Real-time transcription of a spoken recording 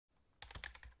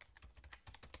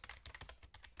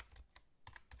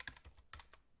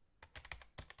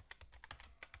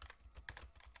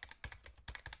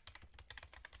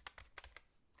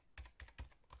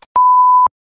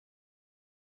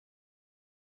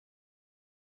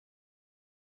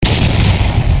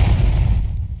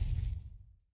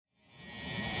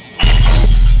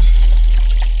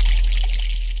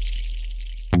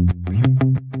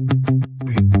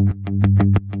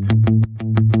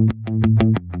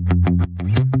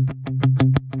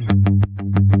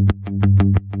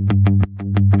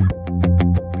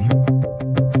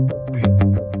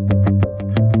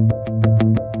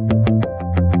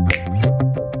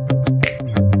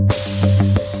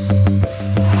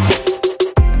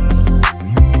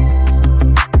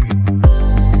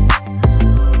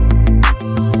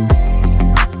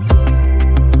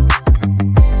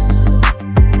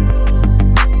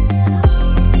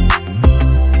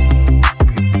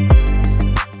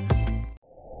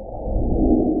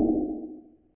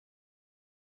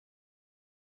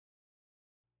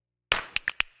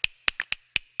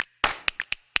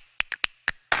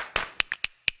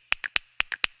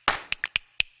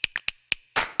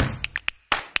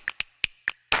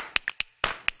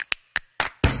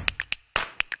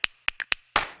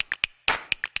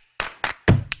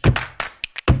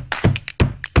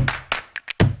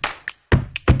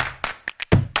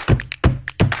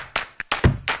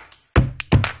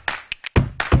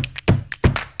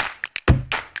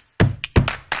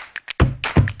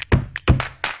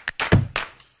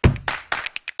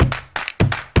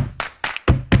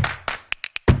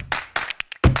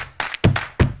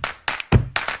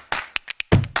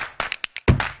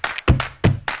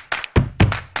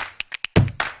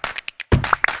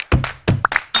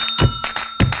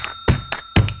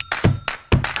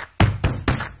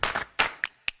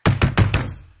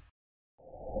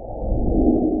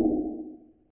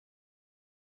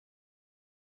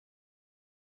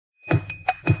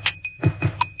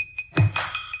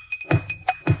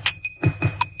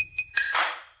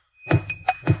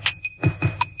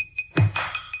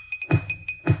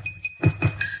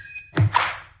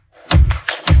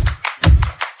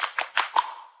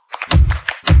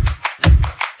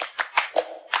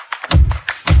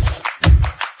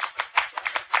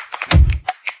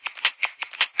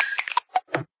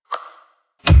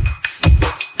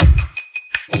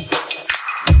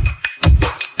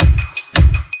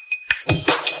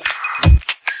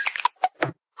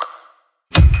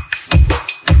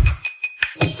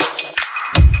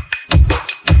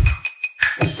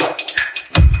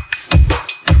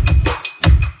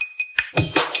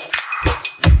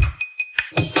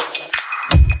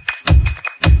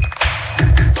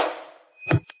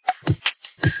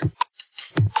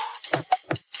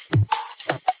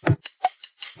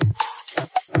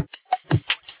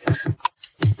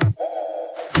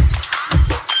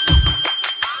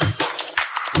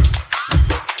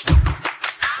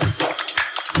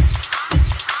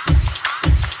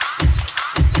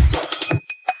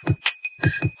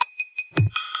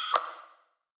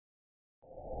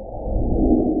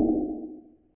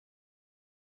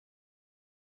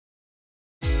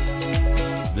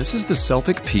This is the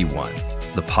Selpic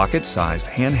P1, the pocket-sized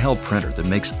handheld printer that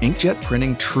makes inkjet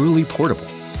printing truly portable.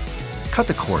 Cut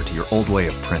the cord to your old way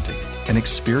of printing and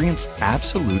experience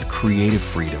absolute creative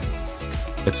freedom.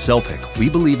 At Selpic, we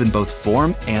believe in both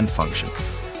form and function.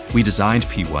 We designed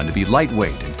P1 to be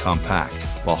lightweight and compact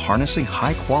while harnessing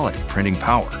high-quality printing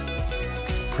power.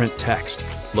 Print text,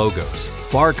 logos,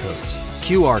 barcodes,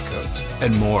 QR codes,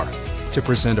 and more to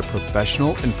present a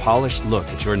professional and polished look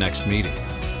at your next meeting.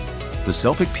 The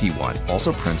Selpic P1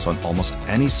 also prints on almost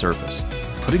any surface,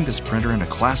 putting this printer in a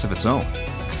class of its own.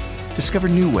 Discover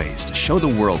new ways to show the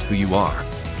world who you are.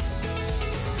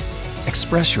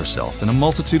 Express yourself in a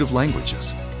multitude of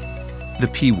languages. The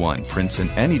P1 prints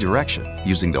in any direction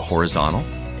using the horizontal,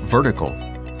 vertical,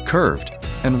 curved,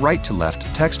 and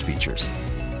right-to-left text features.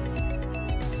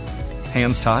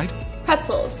 Hands tied?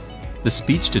 Pretzels. The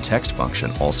speech-to-text function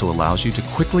also allows you to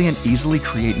quickly and easily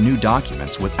create new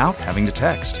documents without having to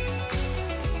text.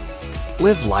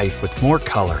 Live life with more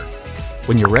color.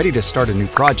 When you're ready to start a new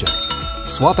project,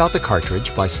 swap out the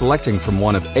cartridge by selecting from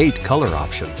one of 8 color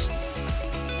options.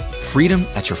 Freedom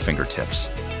at your fingertips.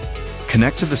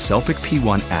 Connect to the Selpic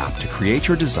P1 app to create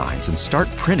your designs and start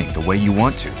printing the way you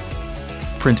want to.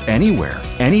 Print anywhere,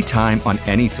 anytime, on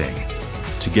anything.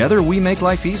 Together we make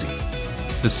life easy.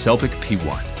 The Selpic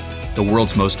P1, the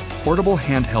world's most portable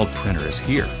handheld printer, is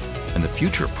here, and the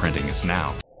future of printing is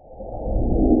now.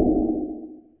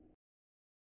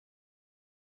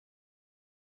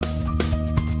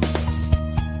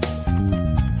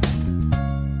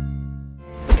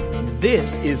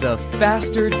 This is a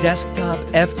faster desktop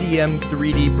FDM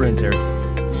 3D printer.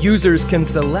 Users can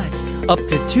select up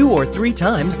to 2 or 3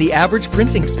 times the average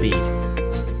printing speed.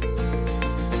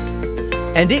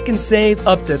 And it can save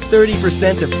up to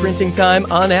 30% of printing time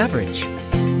on average.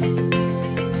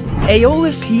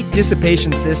 Aeolus Heat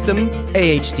Dissipation System,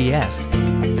 AHDS,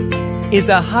 is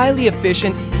a highly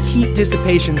efficient heat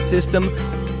dissipation system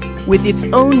with its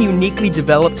own uniquely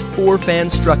developed 4-fan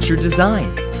structure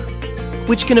design,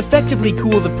 which can effectively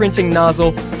cool the printing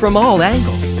nozzle from all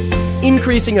angles,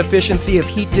 increasing efficiency of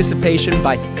heat dissipation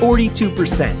by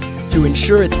 42% to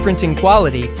ensure its printing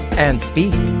quality and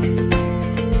speed.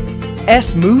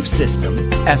 S-Move System,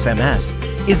 SMS,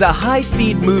 is a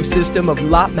high-speed move system of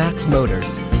LOTMAXX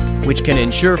motors, which can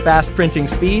ensure fast printing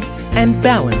speed and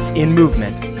balance in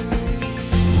movement.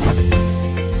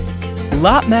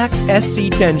 LOTMAXX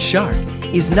SC10 Shark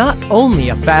is not only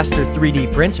a faster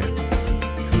 3D printer,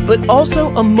 but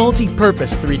also a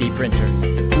multi-purpose 3D printer.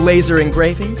 Laser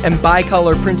engraving and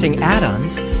bicolor printing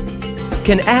add-ons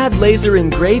can add laser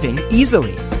engraving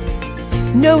easily.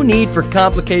 No need for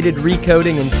complicated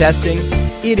recoding and testing.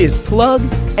 It is plug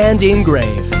and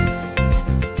engrave.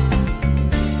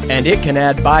 And it can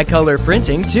add bicolor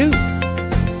printing too.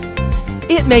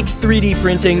 It makes 3D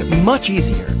printing much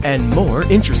easier and more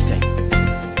interesting.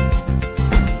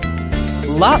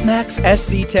 LOTMAXX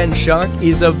SC10 Shark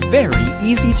is a very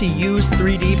easy-to-use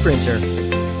 3D printer.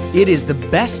 It is the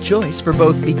best choice for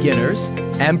both beginners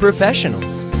and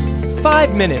professionals.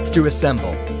 5 minutes to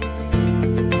assemble.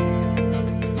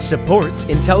 Supports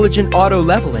intelligent auto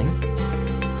leveling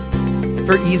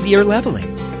for easier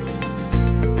leveling.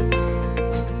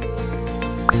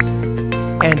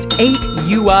 And 8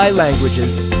 UI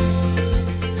languages.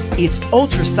 Its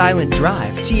ultra-silent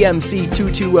drive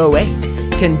TMC2208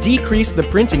 can decrease the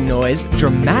printing noise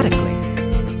dramatically.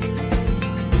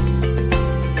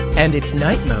 And its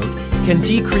night mode can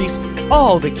decrease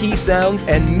all the key sounds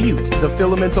and mute the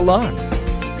filament alarm.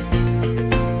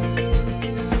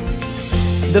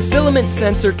 The filament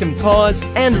sensor can pause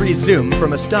and resume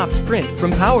from a stopped print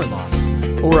from power loss,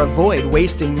 or avoid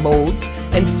wasting molds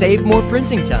and save more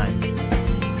printing time.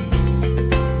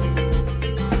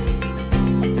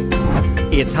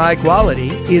 Its high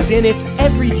quality is in its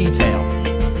every detail.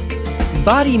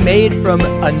 Body made from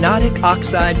anodic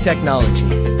oxide technology.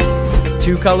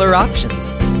 2 color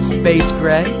options, space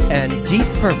gray and deep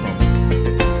purple.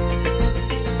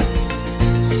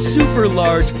 Super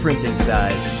large printing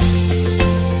size.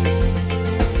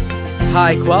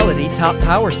 High quality top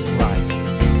power supply.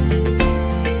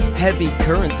 Heavy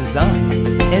current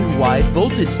design and wide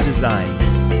voltage design.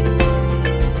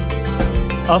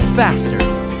 A faster,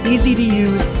 easy to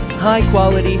use, high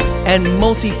quality, and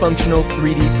multifunctional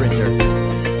 3D printer.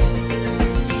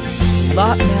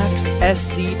 LOTMAXX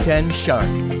SC10 Shark.